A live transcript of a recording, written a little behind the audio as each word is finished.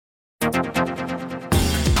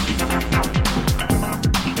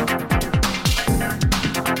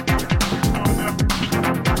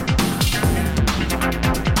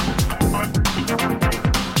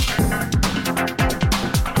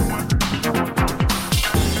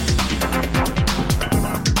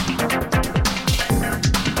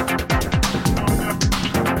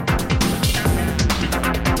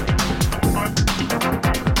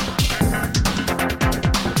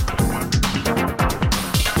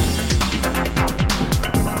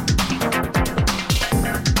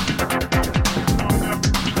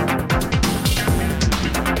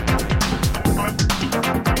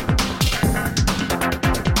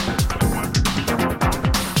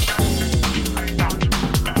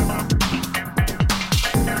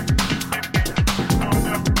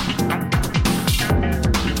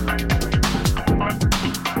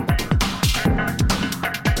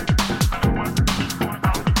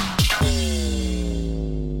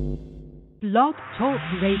Blog Talk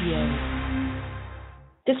Radio.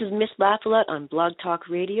 This is Miss Lafalot on Blog Talk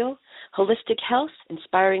Radio, holistic health,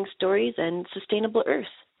 inspiring stories, and sustainable earth.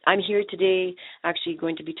 I'm here today actually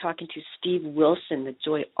going to be talking to Steve Wilson, the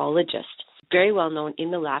Joyologist. Very well known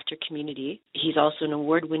in the laughter community. He's also an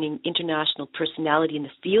award-winning international personality in the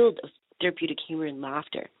field of therapeutic humor and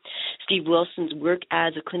laughter. Steve Wilson's work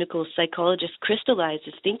as a clinical psychologist crystallized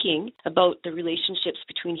his thinking about the relationships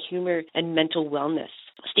between humor and mental wellness.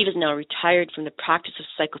 Steve is now retired from the practice of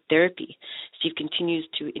psychotherapy. Steve continues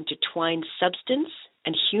to intertwine substance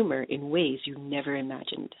and humor in ways you never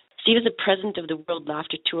imagined. Steve is the president of the World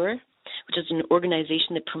Laughter Tour, which is an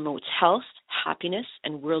organization that promotes health, happiness,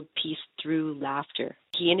 and world peace through laughter.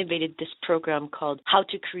 He innovated this program called How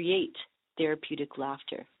to Create Therapeutic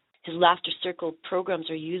Laughter. His Laughter Circle programs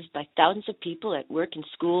are used by thousands of people at work in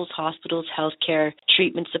schools, hospitals, healthcare,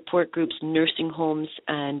 treatment support groups, nursing homes,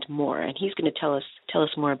 and more. And he's going to tell us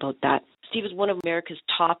more about that. Steve is one of America's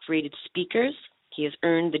top-rated speakers. He has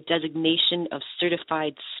earned the designation of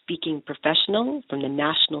Certified Speaking Professional from the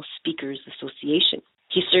National Speakers Association.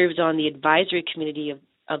 He serves on the advisory committee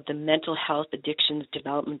of the Mental Health Addictions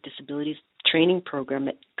Development Disabilities Training Program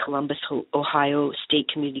at Columbus, Ohio State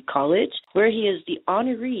Community College, where he is the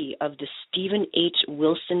honoree of the Stephen H.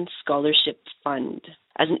 Wilson Scholarship Fund.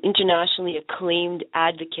 As an internationally acclaimed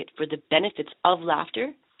advocate for the benefits of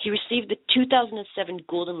laughter, he received the 2007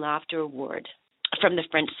 Golden Laughter Award from the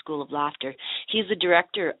French School of Laughter. He is the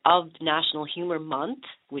director of the National Humour Month,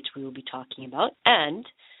 which we will be talking about, and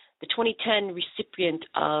the 2010 recipient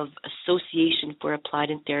of Association for Applied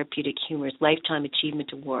and Therapeutic Humor's Lifetime Achievement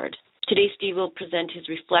Award. Today, Steve will present his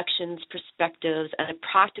reflections, perspectives, and a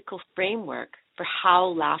practical framework for how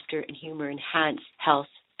laughter and humor enhance health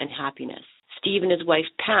and happiness. Steve and his wife,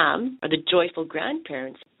 Pam, are the joyful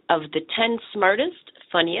grandparents of the 10 smartest,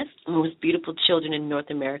 funniest, and most beautiful children in North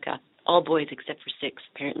America. All boys except for 6,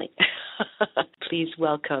 apparently. Please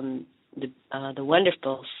welcome the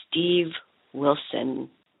wonderful Steve Wilson.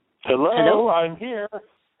 Hello, I'm here.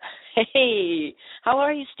 Hey, how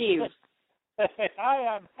are you, Steve? Hi,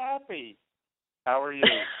 I'm happy. How are you?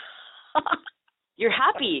 You're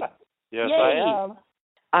happy. Yes, Yay. I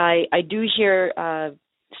am. I do hear,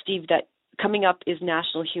 Steve, that coming up is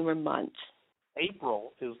National Humor Month.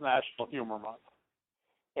 April is National Humor Month.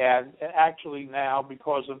 And actually now,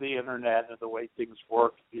 because of the Internet and the way things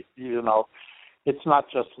work, it's not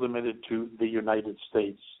just limited to the United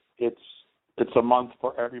States. It's a month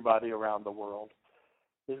for everybody around the world.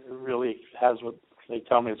 It really has what they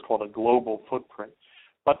tell me it's called a global footprint.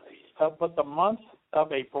 But the month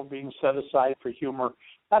of April being set aside for humor,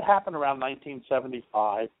 that happened around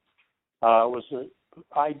 1975. It was an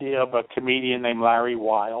idea of a comedian named Larry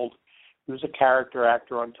Wilde. He was a character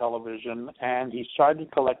actor on television, and he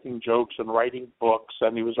started collecting jokes and writing books,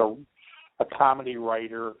 and he was a comedy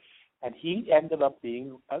writer, and he ended up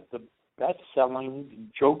being the best-selling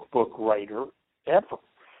joke book writer ever.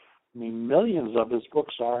 I mean, millions of his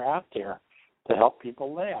books are out there to help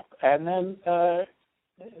people laugh. And then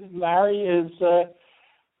Larry is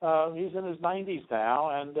he's in his 90s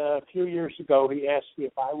now, and a few years ago he asked me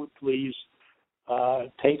if I would please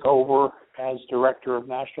take over as director of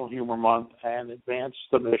National Humor Month and advance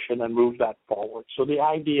the mission and move that forward. So the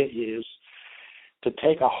idea is to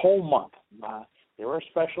take a whole month. There are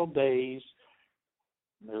special days.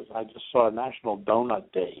 I just saw a National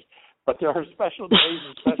Donut Day. But there are special days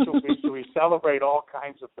and special weeks where we celebrate all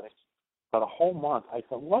kinds of things. But a whole month, I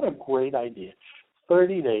thought, what a great idea.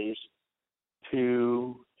 30 days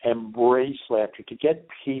to embrace laughter, to get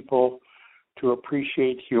people to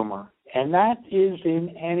appreciate humor. And that is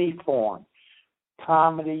in any form.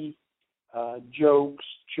 Comedy, jokes,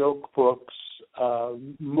 joke books,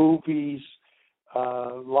 movies,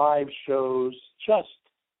 live shows, just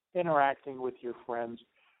interacting with your friends.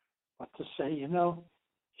 But to say,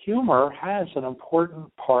 humor has an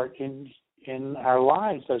important part in our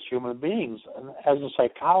lives as human beings. And as a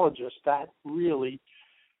psychologist, that really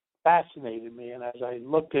fascinated me. And as I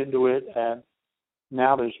looked into it, and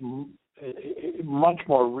now there's much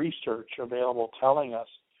more research available telling us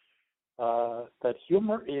that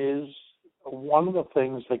humor is one of the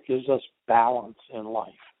things that gives us balance in life.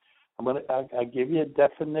 I give you a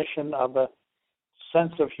definition of a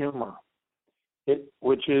sense of humor,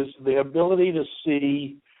 which is the ability to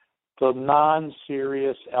see the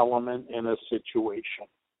non-serious element in a situation.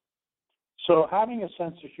 So having a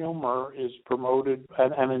sense of humor is promoted,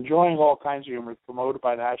 and enjoying all kinds of humor is promoted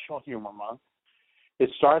by National Humor Month. It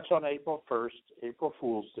starts on April 1st, April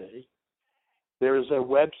Fool's Day. There is a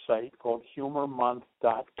website called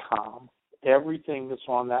humormonth.com. Everything that's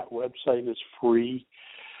on that website is free.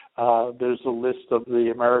 There's a list of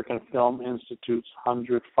the American Film Institute's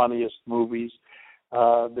 100 funniest movies.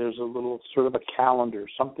 There's a little sort of a calendar,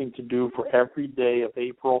 something to do for every day of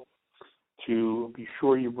April to be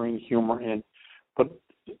sure you bring humor in. But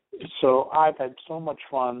so I've had so much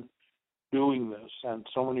fun doing this, and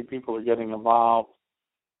so many people are getting involved.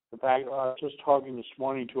 In fact, I was just talking this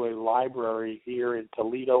morning to a library here in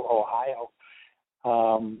Toledo, Ohio,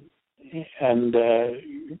 and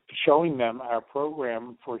showing them our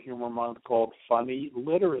program for Humor Month called Funny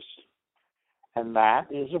Literacy. And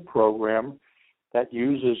that is a program that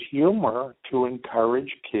uses humor to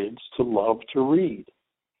encourage kids to love to read.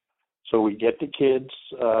 So we get the kids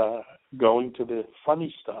going to the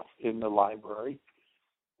funny stuff in the library.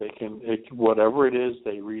 They can, whatever it is,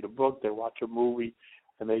 they read a book, they watch a movie,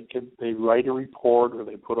 and they write a report, or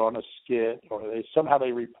they put on a skit, or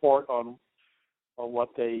they report on what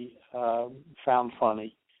they found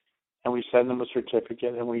funny, and we send them a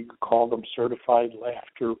certificate, and we call them certified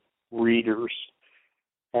laughter readers.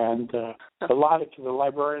 And a lot of the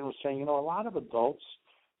librarian was saying, a lot of adults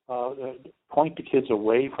point the kids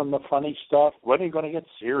away from the funny stuff. When are you going to get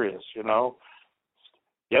serious?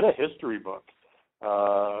 Get a history book,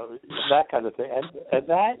 that kind of thing, and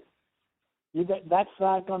that's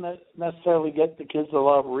not going to necessarily get the kids to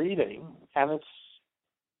love reading, and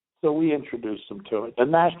so we introduce them to it. The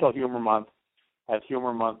National Humor Month at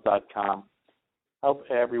humormonth.com. Hope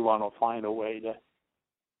everyone will find a way to,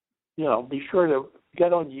 be sure to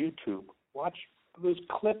get on YouTube. Watch this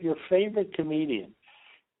clip, your favorite comedian,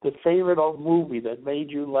 the favorite old movie that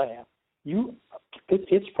made you laugh.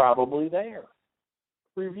 It's probably there.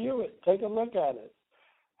 Review it. Take a look at it.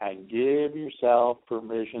 And give yourself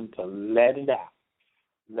permission to let it out.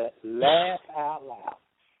 Laugh out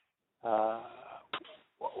loud.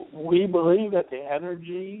 We believe that the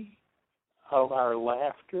energy of our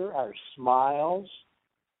laughter, our smiles,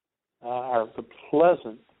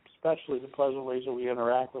 especially the pleasant ways that we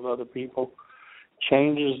interact with other people,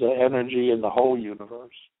 changes the energy in the whole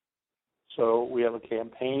universe. So we have a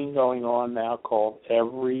campaign going on now called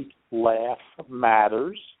Every Laugh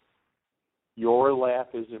Matters. Your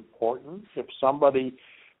laugh is important. If somebody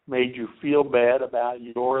made you feel bad about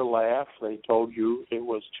your laugh, they told you it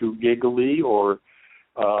was too giggly, or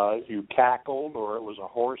you cackled, or it was a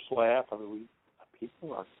hoarse laugh.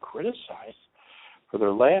 People are criticized for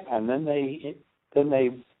their laugh, and then they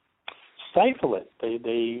stifle it.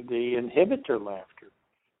 They inhibit their laughter.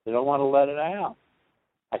 They don't want to let it out.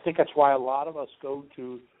 I think that's why a lot of us go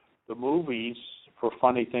to the movies for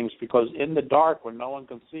funny things, because in the dark, when no one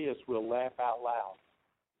can see us, we'll laugh out loud.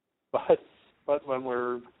 But when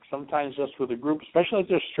we're sometimes just with a group, especially if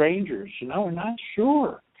they're strangers, we're not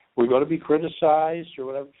sure. We're going to be criticized or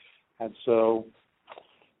whatever. And so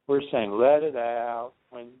we're saying, let it out.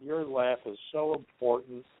 When your laugh is so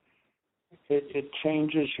important, it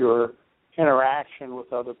changes your interaction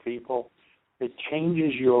with other people. It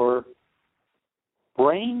changes your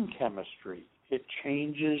brain chemistry. It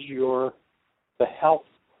changes the health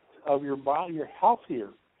of your body. You're healthier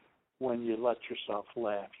when you let yourself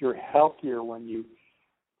laugh. You're healthier when you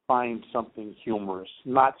find something humorous,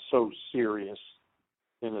 not so serious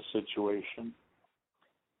in a situation.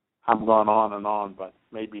 I'm going on and on, but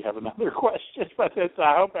maybe you have another question. But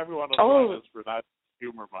I hope everyone will join us for that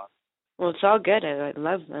Humor Month. Well, it's all good. I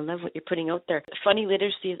love what you're putting out there. Funny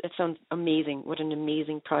literacy, it sounds amazing. What an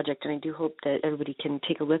amazing project, and I do hope that everybody can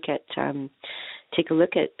take a look at the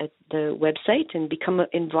website and become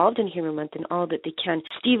involved in Humor Month and all that they can.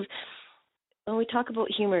 Steve, when we talk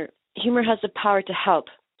about humor has the power to help.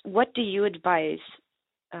 What do you advise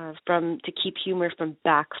to keep humor from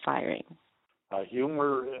backfiring?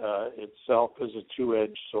 Humor itself is a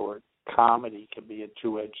two-edged sword. Comedy can be a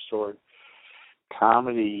two-edged sword.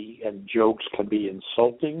 Comedy and jokes can be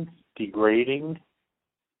insulting, degrading.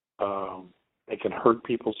 They can hurt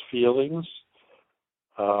people's feelings.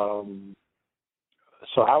 So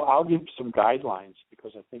I'll give some guidelines,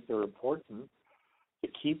 because I think they're important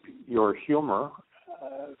to keep your humor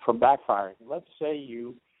from backfiring. Let's say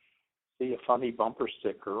you see a funny bumper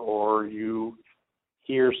sticker, or you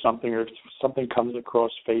hear something, or something comes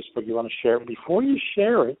across Facebook, you want to share it. Before you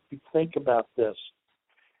share it, you think about this.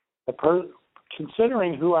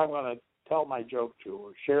 Considering who I'm going to tell my joke to,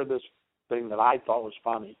 or share this thing that I thought was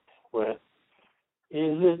funny with,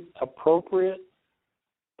 is it appropriate,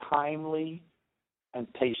 timely, and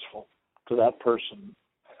tasteful to that person?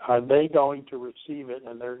 Are they going to receive it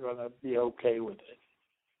and they're going to be okay with it?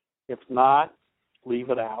 If not, leave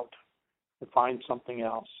it out and find something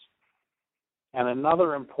else. And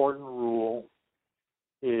another important rule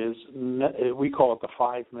is, we call it the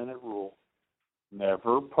 5-minute rule.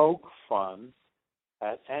 Never poke fun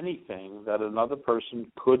at anything that another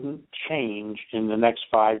person couldn't change in the next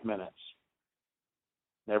 5 minutes.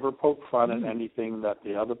 Never poke fun at anything that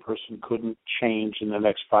the other person couldn't change in the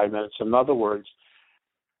next 5 minutes. In other words,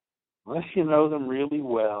 unless you know them really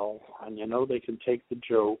well and you know they can take the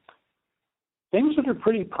joke, things that are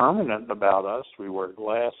pretty permanent about us, we wear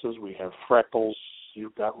glasses, we have freckles,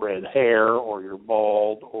 you've got red hair, or you're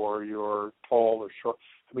bald, or you're tall or short.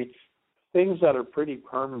 I mean, things that are pretty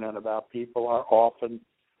permanent about people are often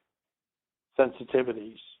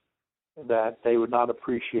sensitivities that they would not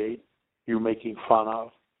appreciate you making fun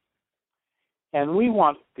of. And we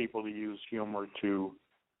want people to use humor to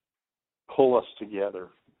pull us together,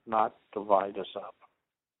 not divide us up.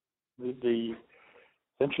 It's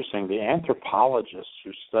interesting, the anthropologists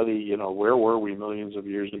who study, where were we millions of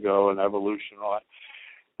years ago and evolution,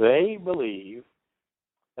 they believe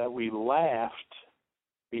that we laughed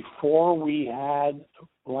before we had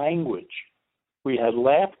language. We had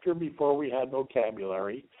laughter before we had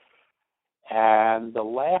vocabulary, and the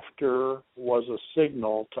laughter was a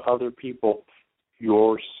signal to other people,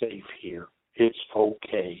 you're safe here. It's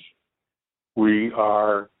okay. We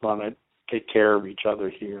are going to take care of each other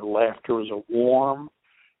here. Laughter was a warm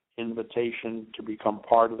invitation to become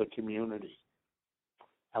part of the community.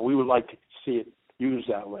 And we would like to see it used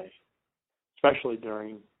that way, especially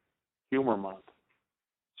during Humor Month.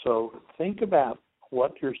 So think about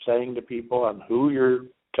what you're saying to people and who you're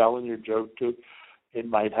telling your joke to. It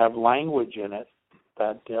might have language in it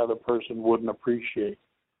that the other person wouldn't appreciate.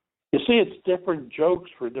 You see, it's different jokes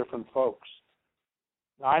for different folks.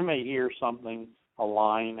 I may hear something, a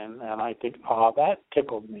line, and I think, that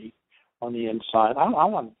tickled me on the inside. I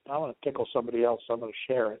want to tickle somebody else. So I'm going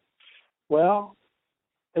to share it. Well,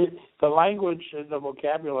 the language and the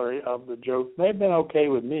vocabulary of the joke may have been okay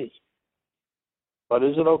with me, but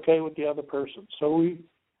is it okay with the other person? So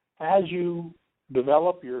as you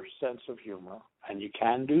develop your sense of humor, and you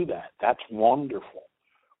can do that, that's wonderful.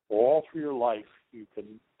 All through your life, you can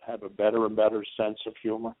have a better and better sense of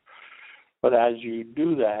humor. But as you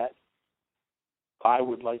do that, I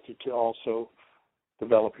would like you to also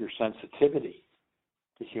develop your sensitivity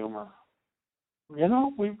to humor.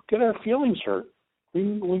 We get our feelings hurt.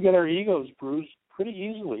 We get our egos bruised pretty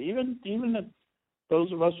easily. Even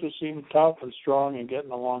those of us who seem tough and strong and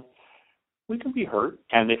getting along, we can be hurt.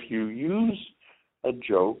 And if you use a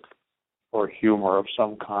joke or humor of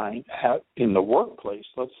some kind in the workplace,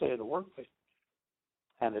 let's say in the workplace,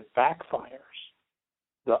 and it backfires,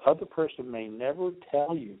 the other person may never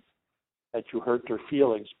tell you that you hurt their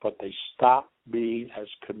feelings, but they stop being as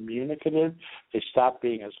communicative, they stop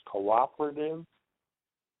being as cooperative.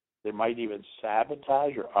 They might even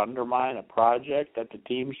sabotage or undermine a project that the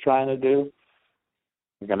team's trying to do.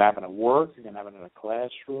 You're going to have it at work, you're going to have it in a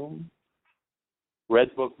classroom.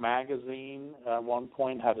 Red Book magazine at one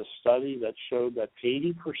point had a study that showed that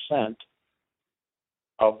 80%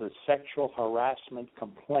 of the sexual harassment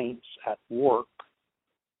complaints at work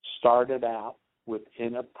started out with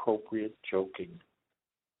inappropriate joking.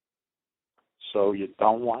 So you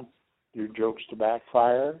don't want your jokes to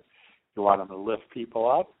backfire. You want them to lift people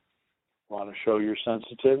up. You want to show your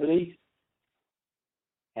sensitivity.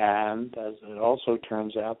 And as it also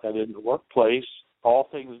turns out that in the workplace, all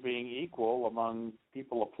things being equal among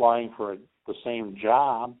people applying for the same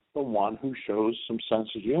job, the one who shows some sense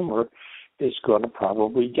of humor is going to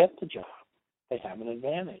probably get the job. They have an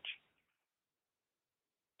advantage.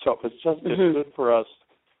 So it's good for us.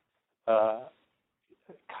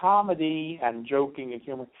 Comedy and joking and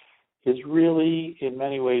humor is really, in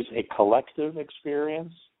many ways, a collective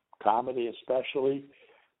experience. Comedy especially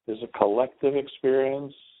is a collective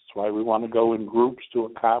experience. That's why we want to go in groups to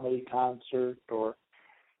a comedy concert or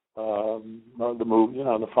the movie,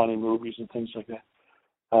 the funny movies and things like that.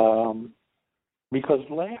 Because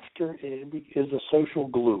laughter is a social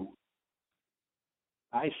glue.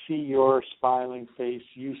 I see your smiling face,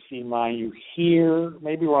 you see mine, you hear,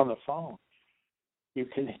 maybe we're on the phone. You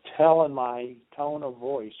can tell in my tone of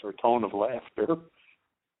voice or tone of laughter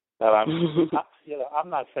that I'm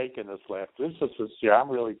not faking this laughter. This is sincere. I'm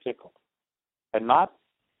really tickled. And not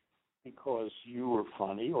because you were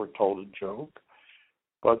funny or told a joke,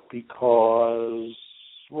 but because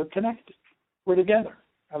we're connected. We're together.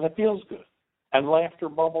 And it feels good. And laughter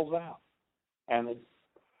bubbles out.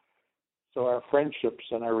 So our friendships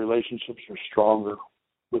and our relationships are stronger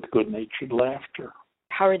with good-natured laughter.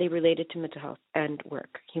 How are they related to mental health and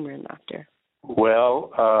work, humor and laughter? Well,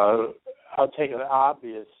 I'll take an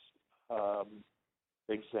obvious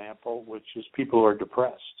example, which is people who are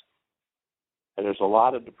depressed. And there's a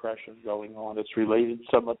lot of depression going on. It's related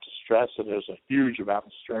somewhat to stress, and there's a huge amount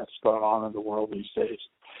of stress going on in the world these days.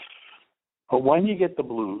 But when you get the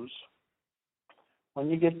blues, when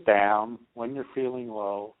you get down, when you're feeling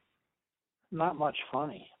low, not much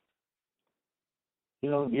funny.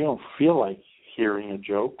 You don't feel like hearing a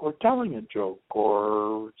joke or telling a joke,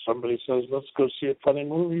 or somebody says, let's go see a funny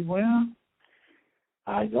movie. Well,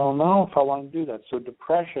 I don't know if I want to do that. So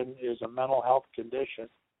depression is a mental health condition.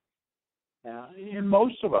 Now, in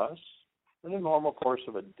most of us, in the normal course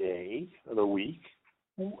of a day or the week,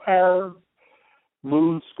 our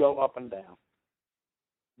moods go up and down.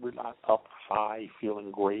 We're not up high, feeling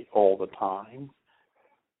great all the time.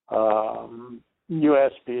 You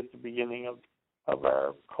asked me at the beginning of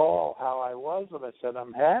our call how I was, and I said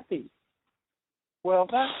I'm happy. Well,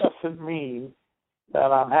 that doesn't mean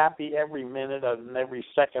that I'm happy every minute and every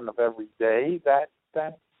second of every day.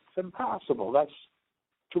 That's impossible. That's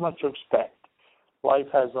too much to expect. Life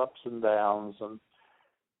has ups and downs,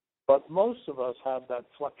 but most of us have that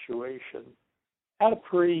fluctuation at a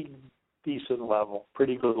pretty decent level,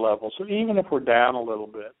 pretty good level. So even if we're down a little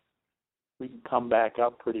bit, we can come back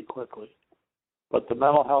up pretty quickly. But the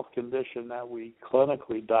mental health condition that we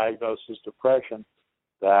clinically diagnose as depression,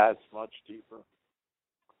 that's much deeper.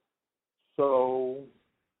 So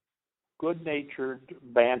good-natured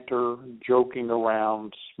banter, joking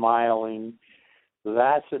around, smiling,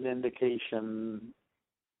 that's an indication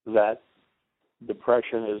that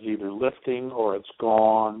depression is either lifting or it's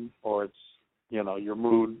gone, or it's, your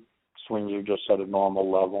mood swinging just at a normal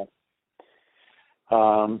level.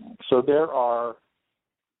 So there are,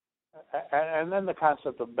 and then the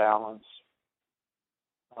concept of balance.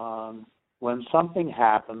 When something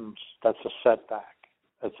happens that's a setback,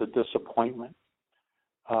 that's a disappointment,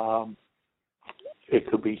 it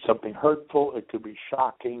could be something hurtful, it could be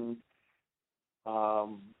shocking.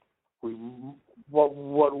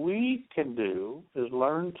 What we can do is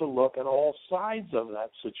learn to look at all sides of that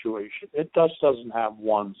situation. It just doesn't have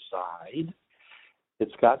one side.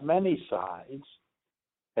 It's got many sides.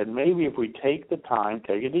 And maybe if we take the time,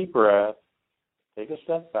 take a deep breath, take a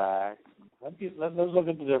step back, let's look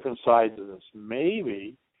at the different sides of this.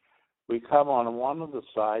 Maybe we come on one of the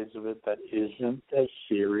sides of it that isn't as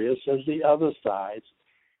serious as the other sides,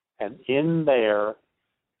 and in there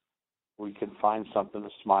we can find something to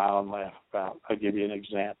smile and laugh about. I'll give you an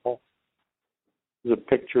example. There's a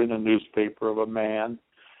picture in the newspaper of a man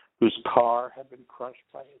whose car had been crushed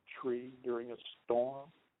by a tree during a storm.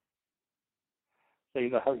 So you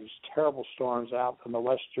know how these terrible storms out on the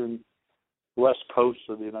west coast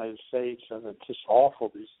of the United States, and it's just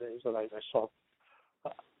awful these days. And I saw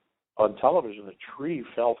on television a tree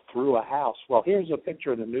fell through a house. Well, here's a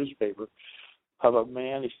picture in the newspaper of a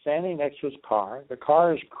man. He's standing next to his car. The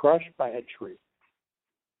car is crushed by a tree.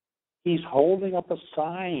 He's holding up a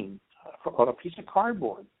sign on a piece of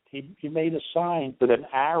cardboard. He made a sign with an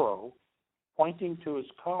arrow pointing to his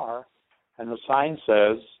car, and the sign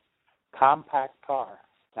says, compact car.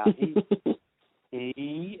 Now,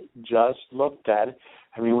 he just looked at it.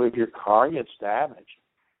 I mean, if your car gets damaged,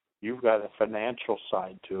 you've got a financial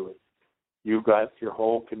side to it. You've got your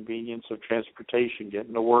whole convenience of transportation,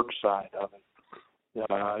 getting to work side of it.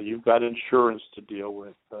 You've got insurance to deal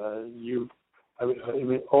with.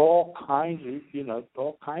 All kinds of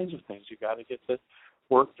things. You got to get the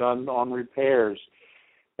work done on repairs.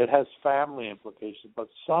 It has family implications, but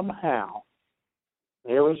somehow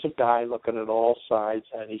there was a guy looking at all sides,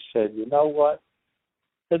 and he said, "You know what?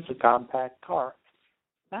 It's a compact car."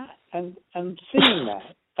 And seeing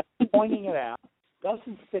that, and pointing it out,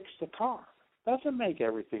 doesn't fix the car. Doesn't make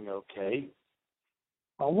everything okay.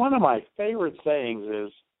 Well, one of my favorite sayings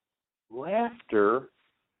is, laughter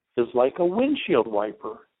is like a windshield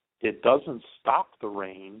wiper. It doesn't stop the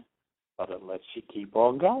rain, but it lets you keep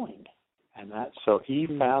on going. And so he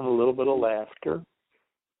found a little bit of laughter.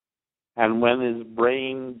 And when his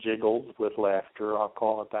brain jiggled with laughter, I'll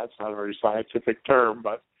call it that. It's not a very scientific term,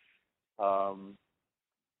 but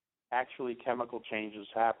actually chemical changes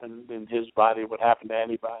happened in his body, would happen to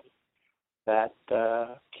anybody. That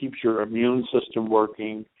keeps your immune system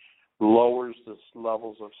working, lowers the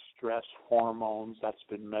levels of stress hormones. That's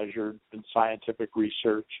been measured in scientific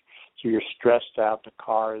research. So you're stressed out, the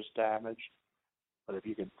car is damaged. But if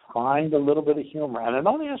you can find a little bit of humor, and it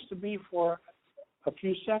only has to be for a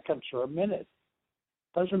few seconds or a minute.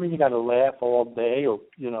 Doesn't mean you got to laugh all day or,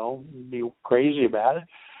 be crazy about it.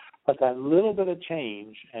 But that little bit of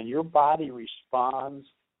change, and your body responds.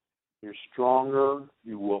 You're stronger,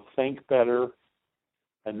 you will think better,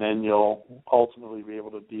 and then you'll ultimately be able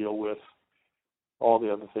to deal with all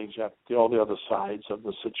the other things you have to do, all the other sides of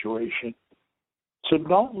the situation. So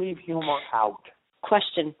don't leave humor out.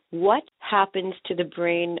 Question: what happens to the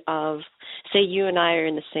brain of, say you and I are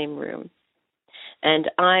in the same room, and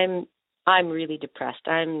I'm I'm really depressed.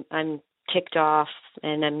 I'm ticked off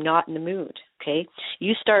and I'm not in the mood, okay?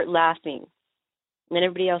 You start laughing, and then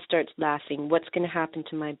everybody else starts laughing. What's going to happen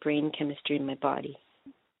to my brain chemistry in my body?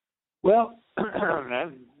 Well, that's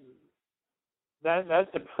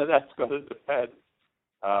going to depend.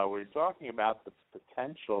 We're talking about the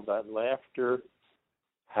potential that laughter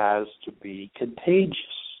has to be contagious.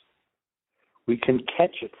 We can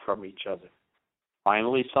catch it from each other.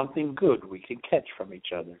 Finally, something good we can catch from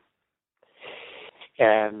each other.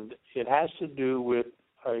 And it has to do with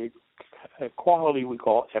a quality we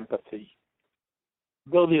call empathy.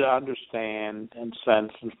 Ability to understand and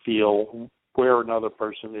sense and feel where another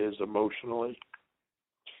person is emotionally.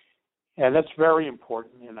 And that's very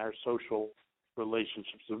important in our social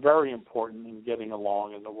relationships. It's very important in getting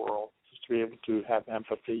along in the world, just to be able to have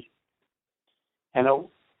empathy. And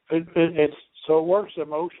it works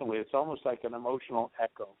emotionally. It's almost like an emotional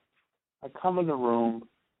echo. I come in the room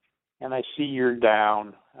and I see you're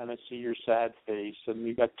down and I see your sad face and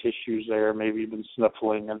you got tissues there, maybe you've been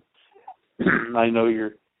sniffling, and I know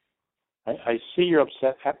I see you're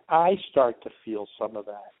upset, and I start to feel some of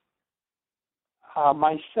that.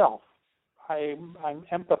 Myself, I'm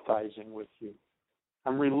empathizing with you.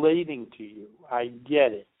 I'm relating to you. I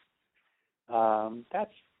get it.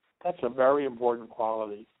 That's a very important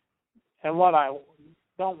quality. And what I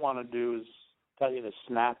don't want to do is tell you to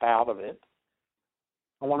snap out of it.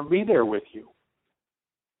 I want to be there with you.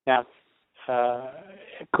 Now,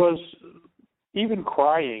 because even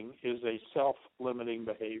crying is a self-limiting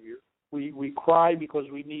behavior. We cry because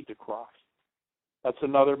we need to cry. That's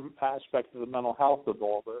another aspect of the mental health of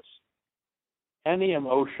all this. Any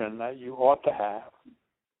emotion that you ought to have,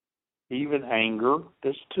 even anger,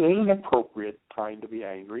 there's an appropriate time to be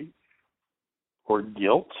angry, or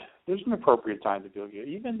guilt, there's an appropriate time to feel guilt.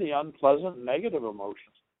 Even the unpleasant, negative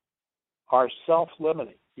emotions are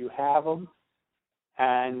self-limiting. You have them,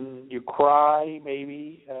 and you cry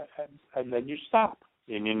maybe, and then you stop.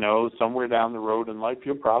 And you know, somewhere down the road in life,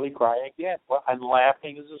 you'll probably cry again. Well, and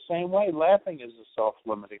laughing is the same way. Laughing is a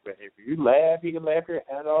self-limiting behavior. You can laugh your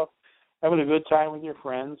head off, having a good time with your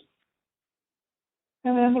friends,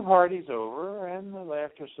 and then the party's over, and the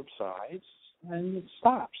laughter subsides, and it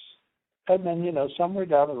stops. And then, somewhere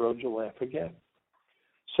down the road, you'll laugh again.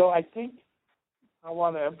 So I think I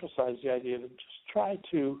want to emphasize the idea that just try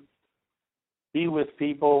to be with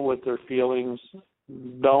people with their feelings.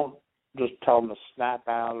 Don't just tell them to snap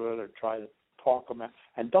out of it or try to talk them out.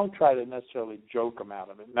 And don't try to necessarily joke them out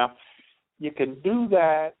of it. Now, you can do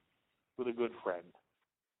that with a good friend.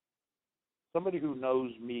 Somebody who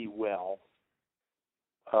knows me well,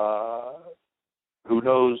 who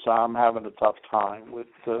knows I'm having a tough time with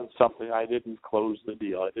something. I didn't close the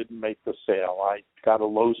deal. I didn't make the sale. I got a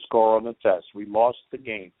low score on the test. We lost the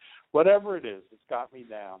game. Whatever it is, it's got me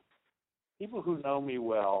down. People who know me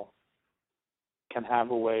well can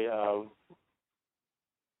have a way of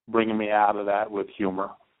bringing me out of that with humor.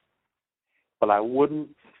 But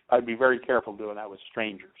I'd be very careful doing that with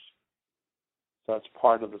strangers. So that's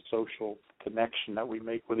part of the social connection that we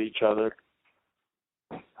make with each other.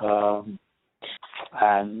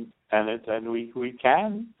 And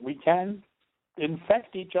we can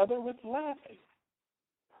infect each other with laughing.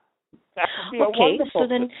 That would be a wonderful. So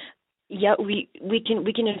then, yeah, we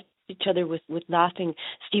can infect each other with laughing,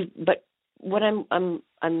 Steve. But what I'm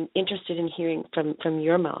interested in hearing from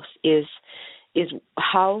your mouth is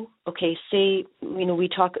how, okay, say,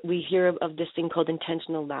 we hear of this thing called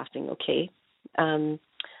intentional laughing, okay?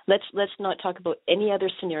 Let's not talk about any other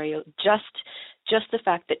scenario, just the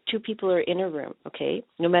fact that two people are in a room, okay?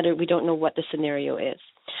 No matter, we don't know what the scenario is.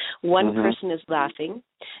 One person is laughing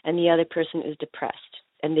and the other person is depressed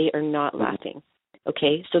and they are not laughing,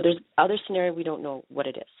 okay? So there's other scenario, we don't know what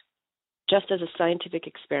it is. Just as a scientific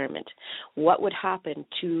experiment, what would happen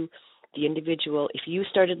to the individual if you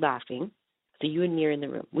started laughing? So you and me are in the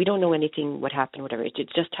room. We don't know anything, what happened, whatever. It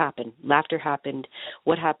just happened. Laughter happened.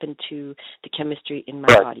 What happened to the chemistry in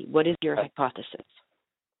my body? What is your hypothesis?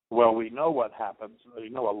 Well, we know what happens. We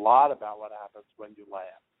know a lot about what happens when you laugh.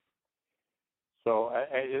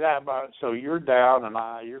 So you're down and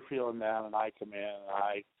you're feeling down, and I come in and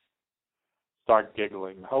I start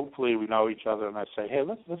giggling. Hopefully we know each other, and I say, hey,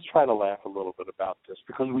 let's try to laugh a little bit about this,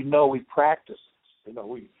 because we know we practice this.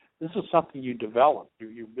 This is something you develop.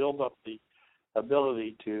 You build up the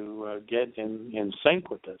ability to get in sync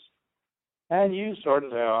with this. And you sort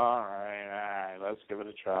of say, all right, let's give it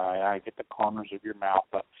a try. I get the corners of your mouth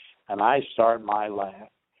up, and I start my laugh,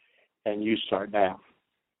 and you start down.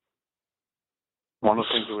 One of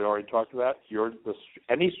the things that we already talked about,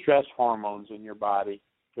 any stress hormones in your body,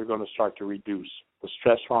 they're going to start to reduce. The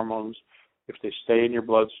stress hormones if they stay in your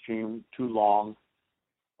bloodstream too long,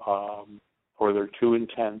 or they're too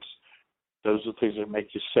intense, those are things that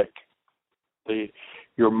make you sick.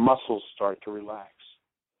 Your muscles start to relax.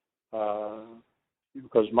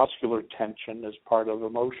 Because muscular tension is part of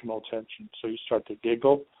emotional tension. So you start to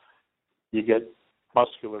giggle, you get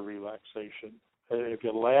muscular relaxation. If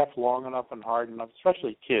you laugh long enough and hard enough,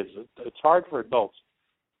 especially kids, it's hard for adults,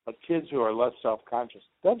 but kids who are less self-conscious,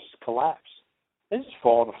 they'll just collapse. They just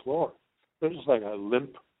fall on the floor. They're just like a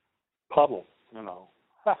limp puddle, you know.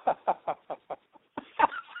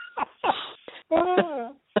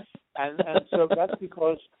 and so that's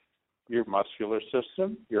because your muscular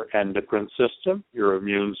system, your endocrine system, your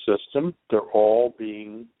immune system, they're all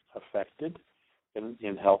being affected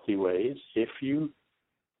in healthy ways if you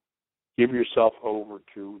give yourself over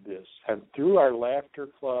to this. And through our laughter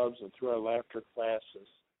clubs and through our laughter classes,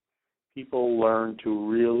 people learn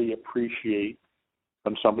to really appreciate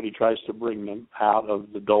when somebody tries to bring them out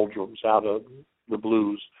of the doldrums, out of the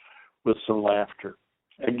blues with some laughter.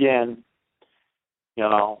 Again, you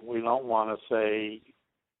know, we don't want to say,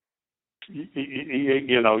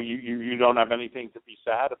 you don't have anything to be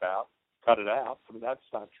sad about. Cut it out. I mean, that's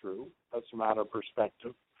not true. That's a matter of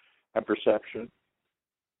perspective and perception.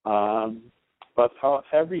 But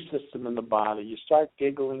every system in the body, you start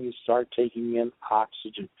giggling, you start taking in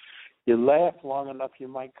oxygen. You laugh long enough, you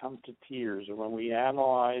might come to tears. And when we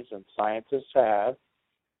analyze, and scientists have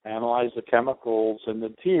analyzed the chemicals in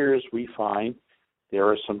the tears, we find there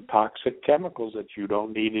are some toxic chemicals that you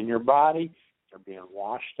don't need in your body. They're being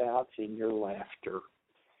washed out in your laughter.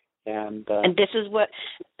 And this is what.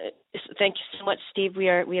 Thank you so much, Steve. We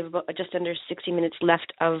have about just under 60 minutes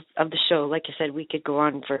left of the show. Like I said, we could go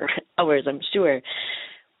on for hours, I'm sure.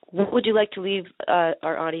 What would you like to leave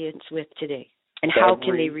our audience with today, and how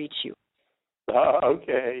can they reach you?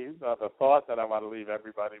 Okay, the thought that I want to leave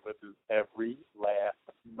everybody with is every laugh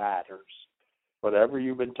matters. Whatever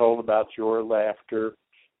you've been told about your laughter,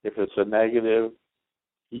 if it's a negative,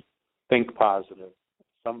 think positive.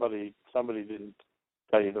 Somebody didn't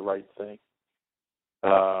tell you the right thing.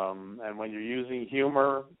 And when you're using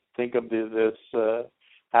humor, think of this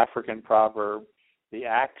African proverb, the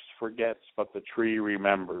axe forgets, but the tree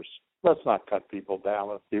remembers. Let's not cut people down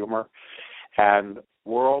with humor. And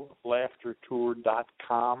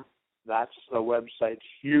worldlaughtertour.com, that's the website.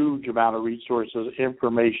 Huge amount of resources,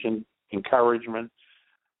 information, encouragement.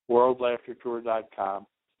 worldlaughtertour.com.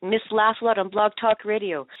 Miss Lafalot on Blog Talk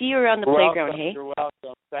Radio. See you around the playground, hey? You're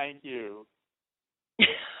welcome. Thank you.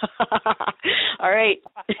 All right.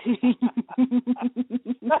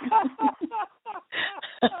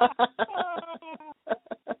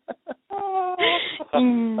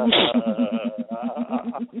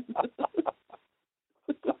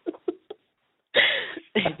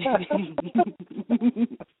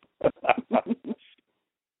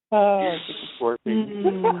 It's working.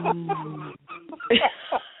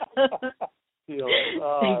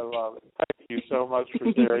 I love it. Thank you so much for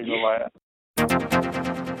sharing the laugh.